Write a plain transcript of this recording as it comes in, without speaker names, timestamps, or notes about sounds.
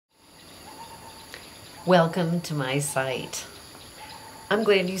Welcome to my site. I'm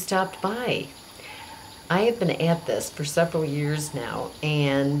glad you stopped by. I have been at this for several years now,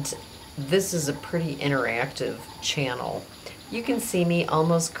 and this is a pretty interactive channel. You can see me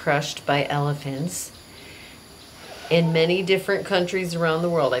almost crushed by elephants in many different countries around the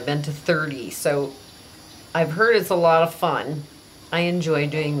world. I've been to 30, so I've heard it's a lot of fun. I enjoy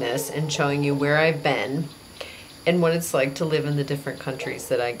doing this and showing you where I've been and what it's like to live in the different countries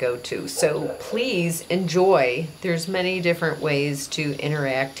that I go to. So please enjoy. There's many different ways to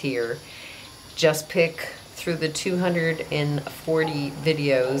interact here. Just pick through the 240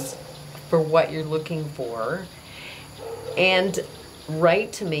 videos for what you're looking for and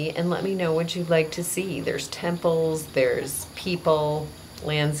write to me and let me know what you'd like to see. There's temples, there's people,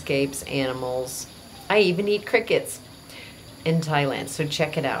 landscapes, animals. I even eat crickets in Thailand, so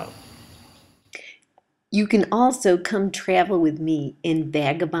check it out. You can also come travel with me in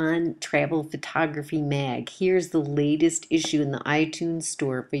Vagabond Travel Photography Mag. Here's the latest issue in the iTunes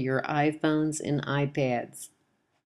store for your iPhones and iPads.